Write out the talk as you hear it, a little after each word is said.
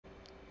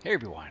Hey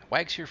everyone,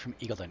 Wags here from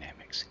Eagle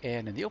Dynamics,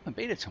 and in the open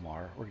beta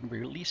tomorrow, we're going to be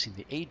releasing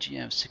the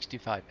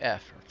AGM-65F,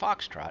 or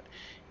Foxtrot,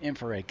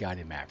 infrared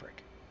guided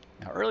Maverick.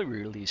 Now, earlier we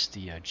released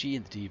the G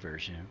and the D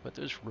version, but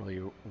those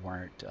really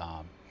weren't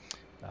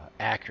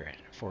accurate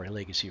for a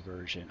legacy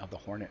version of the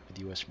Hornet for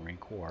the U.S. Marine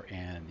Corps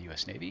and the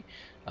U.S. Navy.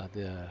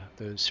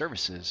 Those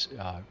services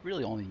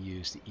really only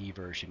use the E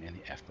version and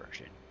the F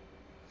version.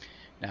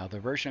 Now, the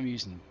version I'm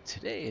using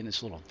today in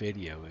this little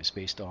video is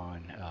based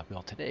on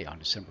built today on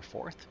December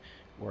 4th,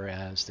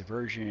 whereas the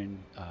version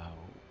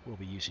we'll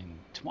be using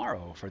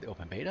tomorrow for the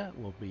open beta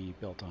will be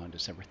built on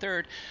December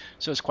 3rd.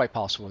 So it's quite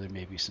possible there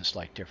may be some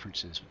slight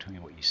differences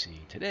between what you see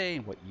today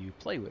and what you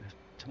play with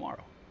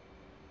tomorrow.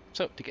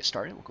 So to get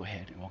started, we'll go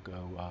ahead and we'll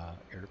go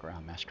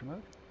air-to-ground master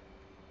mode.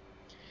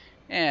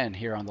 And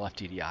here on the left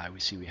DDI, we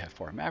see we have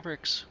 4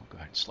 Mavericks. We'll go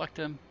ahead and select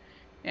them.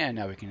 And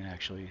now we can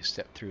actually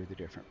step through the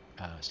different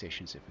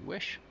stations if we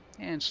wish.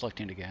 And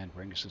selecting again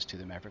brings us to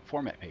the Maverick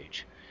format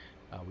page.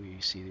 We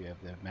see we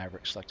have the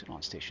Maverick selected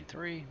on station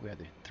 3. We have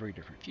the 3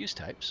 different fuse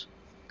types.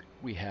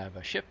 We have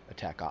a ship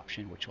attack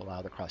option, which will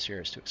allow the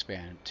crosshairs to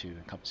expand to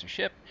encompass the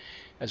ship,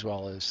 as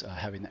well as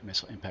having that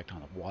missile impact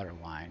on the water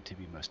line to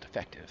be most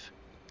effective.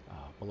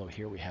 Below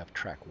here we have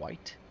track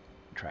white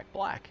and track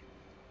black.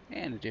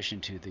 And in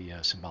addition to the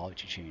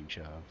symbology change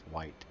of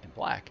white and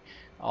black,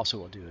 also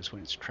what we'll do is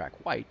when it's track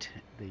white,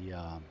 the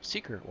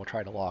seeker will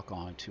try to lock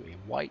on to a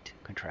white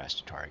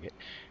contrasted target,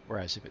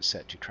 whereas if it's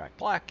set to track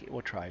black, it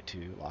will try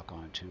to lock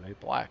on to a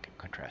black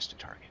contrasted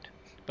target,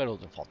 but it'll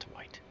default to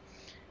white.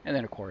 And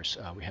then of course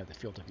we have the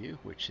field of view,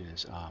 which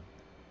is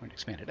when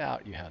expanded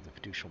out, you have the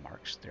fiducial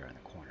marks there in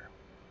the corner.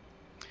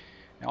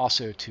 Now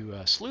also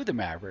to slew the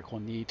Maverick, we'll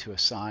need to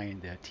assign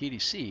the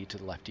TDC to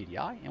the left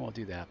DDI, and we'll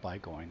do that by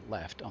going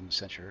left on the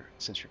sensor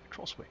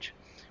control switch,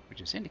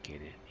 which is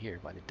indicated here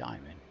by the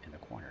diamond in the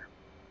corner.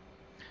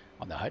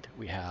 On the HUD,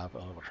 we have a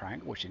little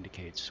triangle which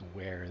indicates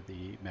where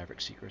the Maverick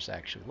seeker is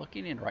actually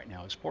looking, and right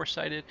now is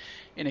boresighted,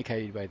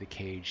 indicated by the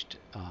caged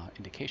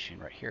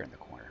indication right here in the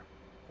corner.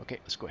 Okay,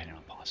 let's go ahead and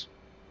unpause.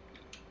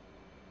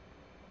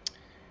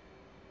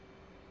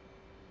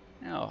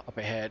 Now, up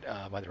ahead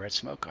by the red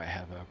smoke, I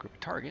have a group of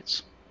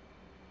targets.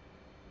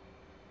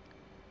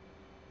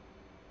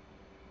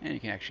 And you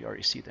can actually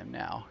already see them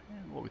now.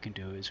 And what we can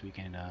do is we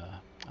can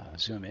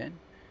zoom in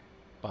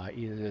by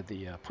either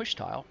the push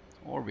tile,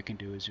 or we can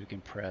do is we can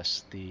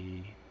press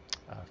the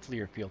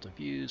FLIR field of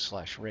view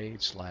 /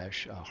 raid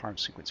 / harm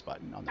sequence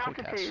button on the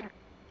HOTAS.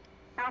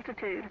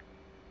 Altitude.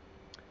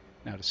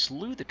 Now to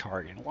slew the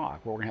target and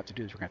lock, what we're going to have to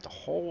do is we're going to have to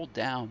hold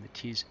down the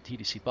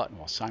TDC button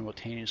while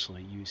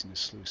simultaneously using the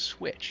slew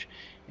switch.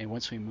 And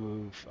once we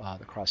move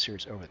the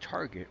crosshairs over the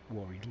target,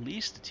 we'll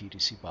release the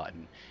TDC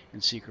button,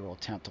 and seeker will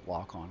attempt to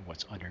lock on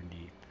what's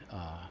underneath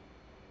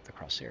the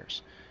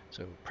crosshairs.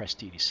 So press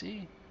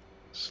TDC,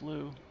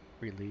 slew,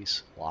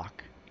 release,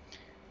 lock.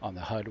 On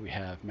the HUD, we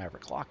have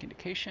Maverick lock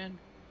indication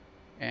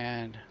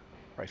and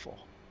rifle.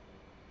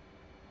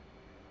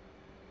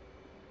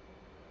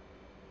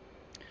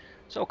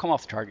 So we'll come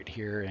off the target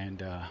here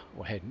and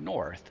we'll head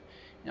north.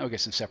 Now we'll get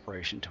some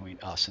separation between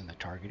us and the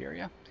target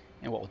area.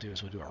 And what we'll do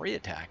is we'll do a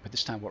re-attack, but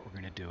this time what we're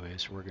going to do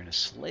is we're going to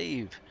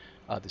slave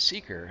the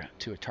seeker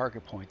to a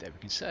target point that we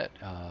can set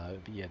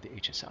via the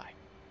HSI.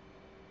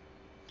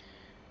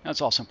 Now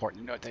it's also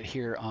important to note that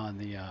here on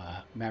the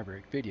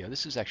Maverick video,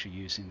 this is actually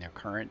using their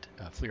current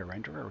FLIR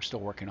renderer. We're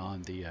still working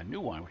on the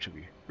new one, which will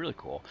be really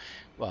cool,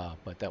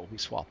 but that will be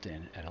swapped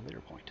in at a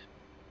later point.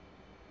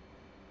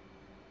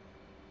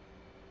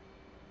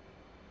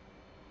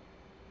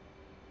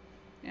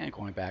 And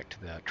going back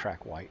to the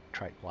track white,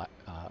 track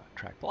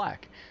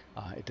black,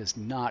 it does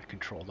not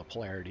control the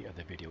polarity of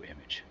the video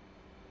image.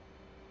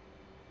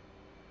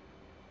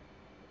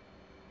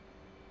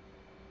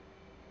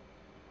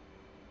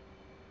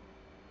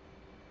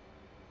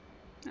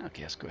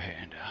 Okay, let's go ahead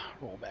and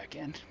roll back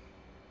in.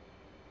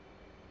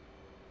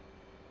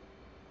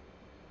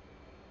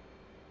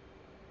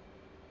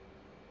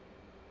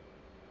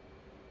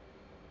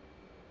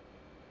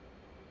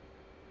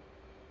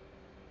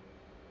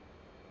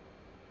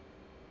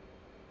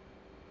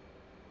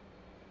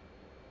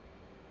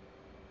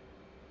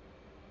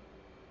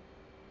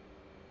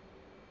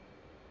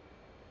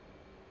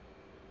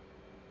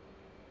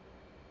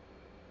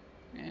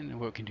 And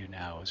what we can do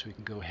now is we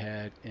can go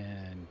ahead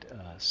and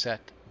set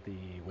the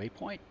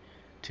waypoint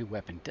to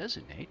weapon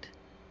designate.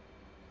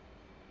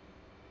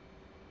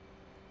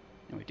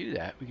 And we do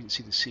that, we can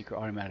see the seeker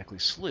automatically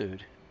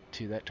slewed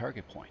to that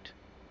target point.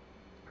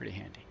 Pretty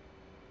handy.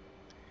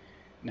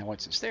 Now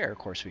once it's there, of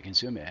course, we can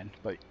zoom in,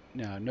 but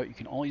now note you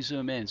can only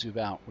zoom in and zoom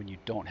out when you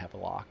don't have a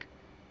lock.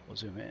 We'll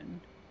zoom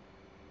in.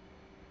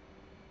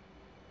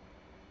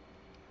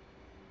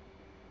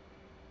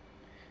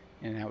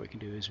 And now what we can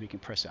do is we can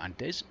press the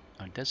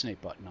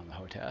undesignate button on the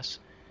HOTAS.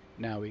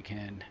 Now we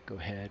can go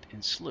ahead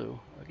and slew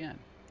again.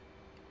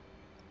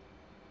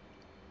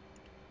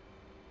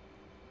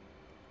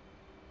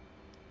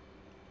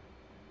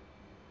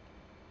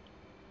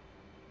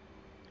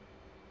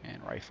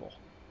 And rifle.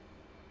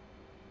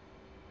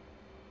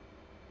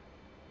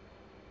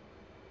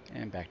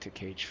 and back to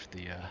Cage for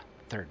the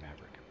third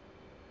Maverick.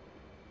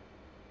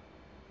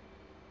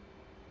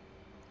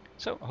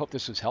 So I hope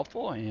this was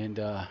helpful, and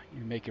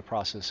you make your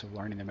process of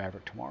learning the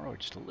Maverick tomorrow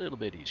just a little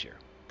bit easier.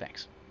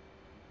 Thanks.